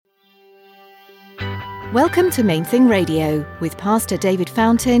Welcome to Main Thing Radio with Pastor David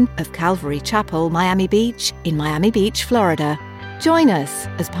Fountain of Calvary Chapel, Miami Beach, in Miami Beach, Florida. Join us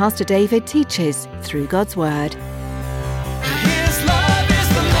as Pastor David teaches through God's Word. His love is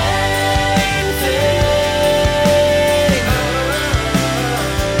the main thing.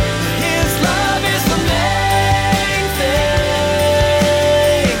 His love is the main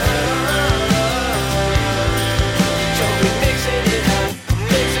thing. So we're mixing it up,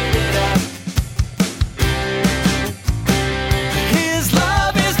 mixing it up. His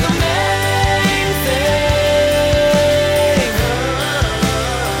love is the main thing.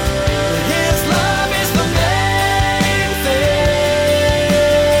 His love is the main thing.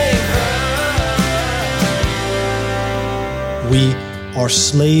 We are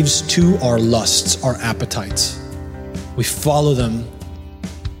slaves to our lusts, our appetites. We follow them.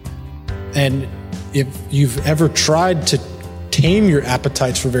 And if you've ever tried to tame your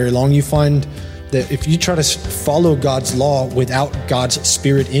appetites for very long, you find that if you try to follow God's law without God's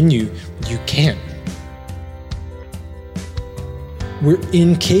Spirit in you, you can't. We're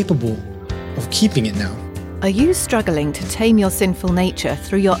incapable of keeping it now. Are you struggling to tame your sinful nature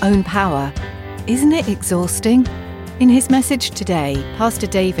through your own power? Isn't it exhausting? In his message today, Pastor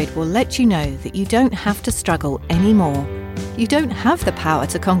David will let you know that you don't have to struggle anymore. You don't have the power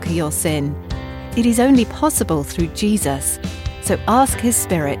to conquer your sin. It is only possible through Jesus. So ask his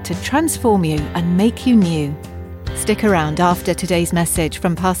Spirit to transform you and make you new. Stick around after today's message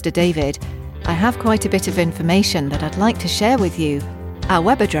from Pastor David. I have quite a bit of information that I'd like to share with you. Our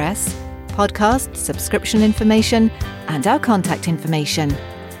web address, podcast, subscription information, and our contact information.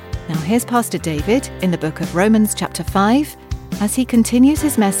 Now here's Pastor David in the book of Romans chapter 5 as he continues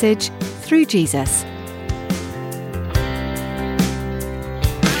his message through Jesus.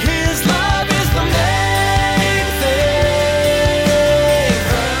 His love is the main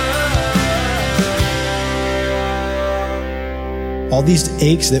thing. All these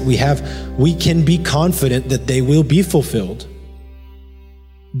aches that we have, we can be confident that they will be fulfilled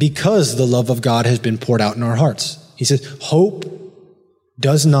because the love of God has been poured out in our hearts. He says, hope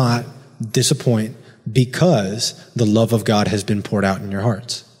does not disappoint because the love of God has been poured out in your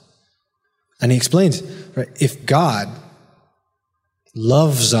hearts. And he explains, right, if God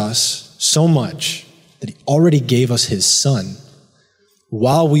loves us so much that he already gave us his son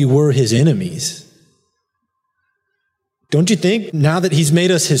while we were his enemies, don't you think now that he's made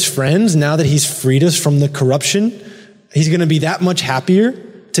us his friends, now that he's freed us from the corruption, he's going to be that much happier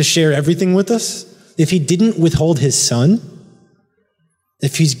to share everything with us? If he didn't withhold his son,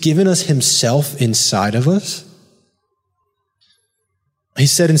 if he's given us himself inside of us? He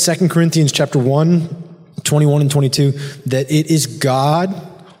said in 2 Corinthians chapter 1, 21 and 22, that it is God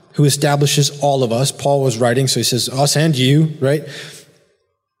who establishes all of us. Paul was writing, so he says, us and you, right?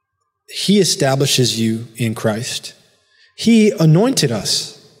 He establishes you in Christ. He anointed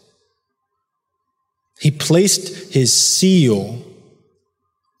us. He placed his seal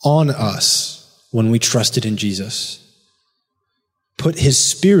on us when we trusted in Jesus. Put his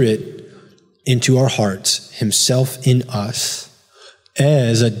Spirit into our hearts, himself in us,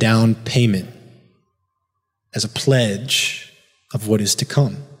 as a down payment, as a pledge of what is to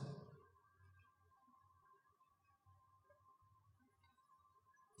come.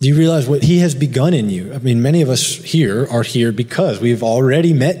 Do you realize what he has begun in you? I mean, many of us here are here because we've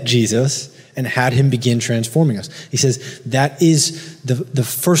already met Jesus and had him begin transforming us. He says that is the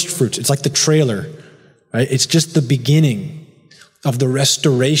first fruits. It's like the trailer, right? It's just the beginning of the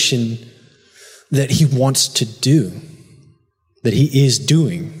restoration that he wants to do, that he is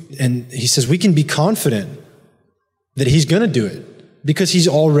doing. And he says we can be confident that he's going to do it because he's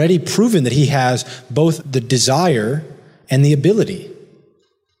already proven that he has both the desire and the ability.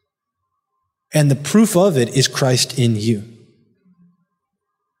 And the proof of it is Christ in you.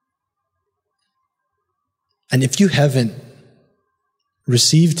 And if you haven't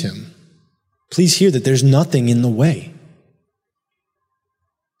received him, please hear that there's nothing in the way.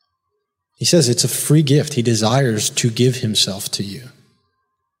 He says it's a free gift. He desires to give himself to you.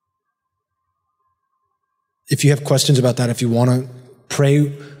 If you have questions about that, if you want to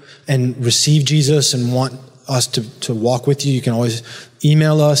pray and receive Jesus and want us to walk with you, you can always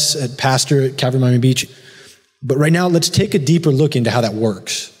email us at pastor@Calvary Miami Beach. But right now, let's take a deeper look into how that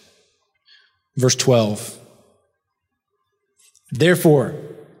works. Verse 12. Therefore,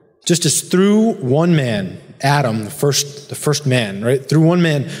 just as through one man, Adam, the first man, right? Through one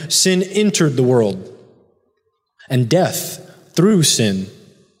man, sin entered the world, and death through sin.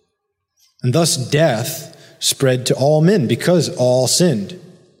 And thus death spread to all men because all sinned.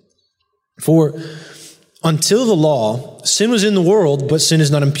 For until the law, sin was in the world, but sin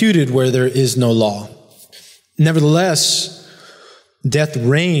is not imputed where there is no law. Nevertheless, death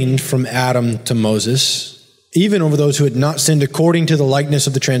reigned from Adam to Moses, even over those who had not sinned according to the likeness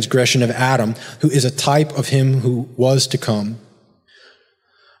of the transgression of Adam, who is a type of him who was to come.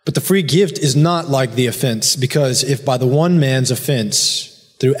 But the free gift is not like the offense, because if by the one man's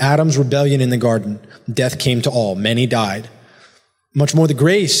offense, through Adam's rebellion in the garden, death came to all, many died, much more the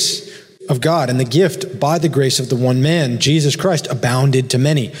grace of God and the gift by the grace of the one man, Jesus Christ, abounded to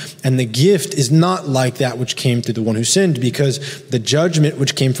many. And the gift is not like that which came through the one who sinned, because the judgment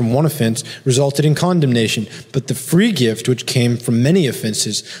which came from one offense resulted in condemnation, but the free gift which came from many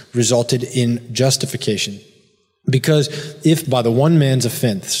offenses resulted in justification. Because if by the one man's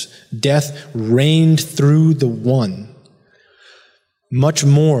offense death reigned through the one, much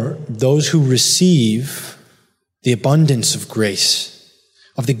more those who receive the abundance of grace,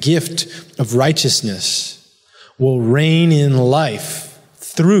 of the gift of righteousness, will reign in life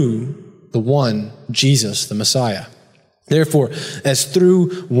through the one, Jesus, the Messiah. Therefore, as through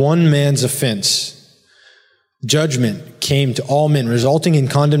one man's offense, judgment came to all men, resulting in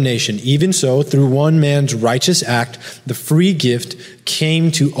condemnation, even so, through one man's righteous act, the free gift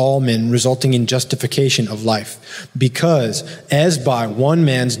came to all men, resulting in justification of life. Because as by one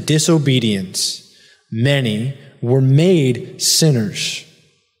man's disobedience, many were made sinners,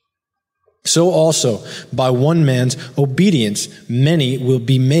 so also by one man's obedience, many will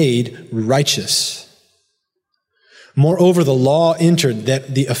be made righteous. Moreover, the law entered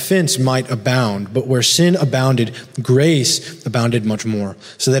that the offense might abound, but where sin abounded, grace abounded much more,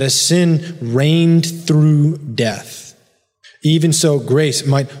 so that as sin reigned through death, even so grace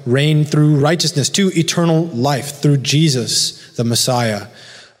might reign through righteousness to eternal life through Jesus, the Messiah,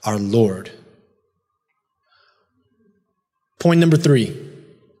 our Lord. Point number 3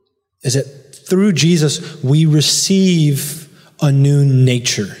 is that through Jesus, we receive a new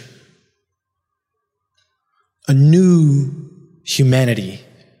nature, a new humanity,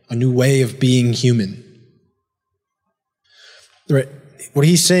 a new way of being human. Right? What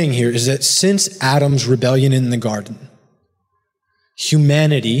he's saying here is that since Adam's rebellion in the garden,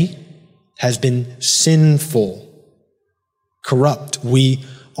 humanity has been sinful, corrupt. We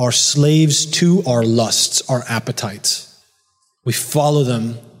are slaves to our lusts, our appetites. We follow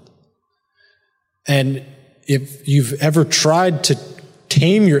them. And if you've ever tried to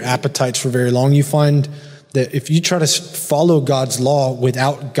tame your appetites for very long, you find that if you try to follow God's law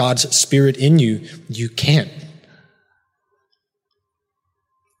without God's Spirit in you, you can't.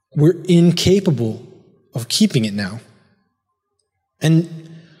 We're incapable of keeping it now. And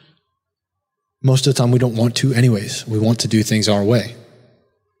most of the time we don't want to anyways. We want to do things our way.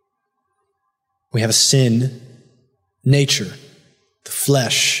 We have a sin nature, the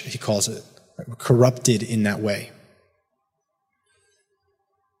flesh, he calls it. We're corrupted in that way.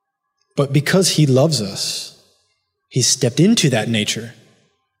 But because he loves us, he stepped into that nature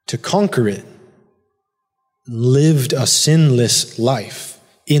to conquer it, lived a sinless life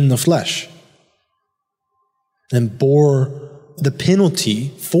in the flesh, and bore the penalty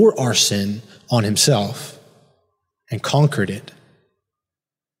for our sin on himself and conquered it,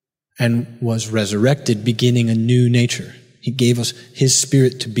 and was resurrected, beginning a new nature. He gave us his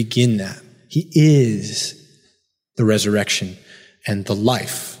Spirit to begin that. He is the resurrection and the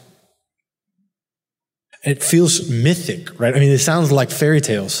life. It feels mythic, right? I mean, it sounds like fairy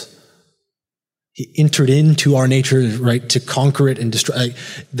tales. He entered into our nature, right, to conquer it and destroy.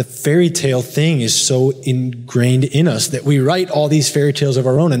 The fairy tale thing is so ingrained in us that we write all these fairy tales of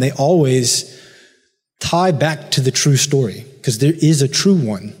our own, and they always tie back to the true story, because there is a true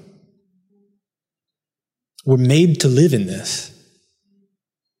one. We're made to live in this.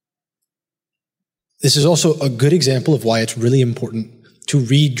 This is also a good example of why it's really important to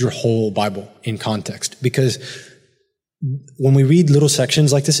read your whole Bible in context, because when we read little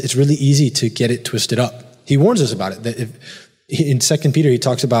sections like this, it's really easy to get it twisted up. He warns us about it, that in 2 Peter, he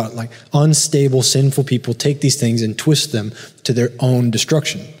talks about like unstable, sinful people take these things and twist them to their own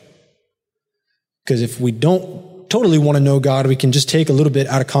destruction. Because if we don't totally want to know God, we can just take a little bit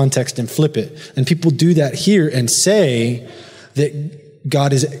out of context and flip it. And people do that here and say that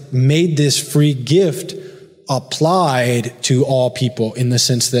God has made this free gift applied to all people in the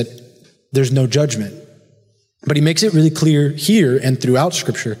sense that there's no judgment. But he makes it really clear here and throughout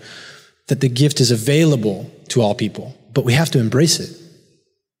Scripture that the gift is available to all people, but we have to embrace it.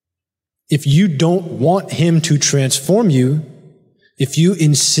 If you don't want him to transform you, if you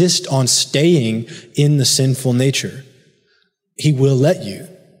insist on staying in the sinful nature, he will let you.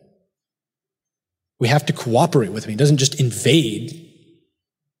 We have to cooperate with him. He doesn't just invade.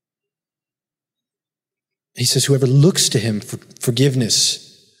 He says, whoever looks to him for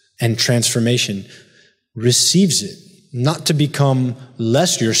forgiveness and transformation receives it, not to become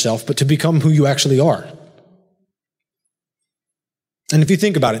less yourself, but to become who you actually are. And if you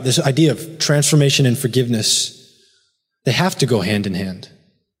think about it, this idea of transformation and forgiveness, they have to go hand in hand.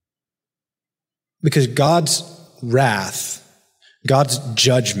 Because God's wrath, God's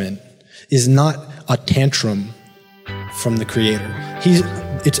judgment is not a tantrum from the Creator.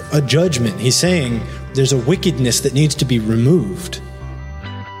 It's a judgment. He's saying there's a wickedness that needs to be removed.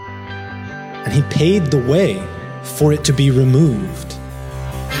 And he paid the way for it to be removed.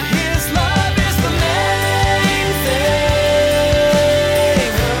 His love is the main thing.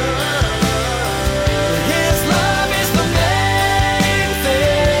 His love is the main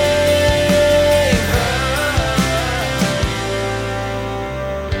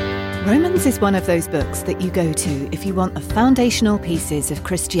thing. Romans is one of those books that you go to if you want the foundational pieces of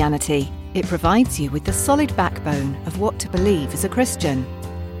Christianity. It provides you with the solid backbone of what to believe as a Christian.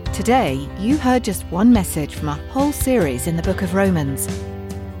 Today, you heard just one message from a whole series in the book of Romans.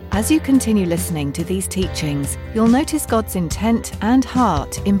 As you continue listening to these teachings, you'll notice God's intent and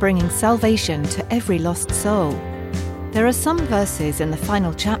heart in bringing salvation to every lost soul. There are some verses in the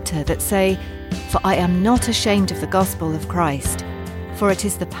final chapter that say, "For I am not ashamed of the gospel of Christ, for it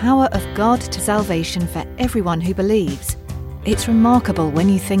is the power of God to salvation for everyone who believes." It's remarkable when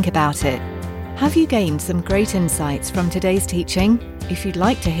you think about it. Have you gained some great insights from today's teaching? If you'd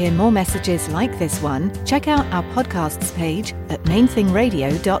like to hear more messages like this one, check out our podcasts page at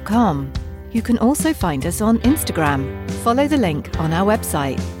mainthingradio.com. You can also find us on Instagram. Follow the link on our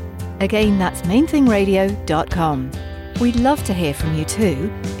website. Again, that's mainthingradio.com. We'd love to hear from you too.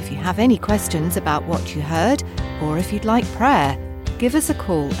 If you have any questions about what you heard, or if you'd like prayer, give us a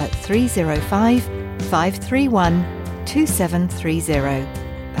call at 305-531-2730.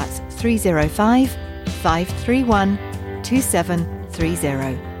 That's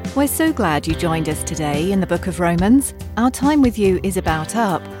 305-531-2730. We're so glad you joined us today in the book of Romans. Our time with you is about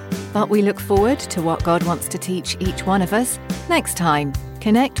up, but we look forward to what God wants to teach each one of us next time.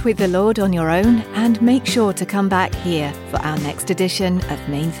 Connect with the Lord on your own and make sure to come back here for our next edition of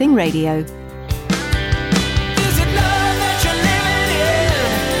Main Thing Radio.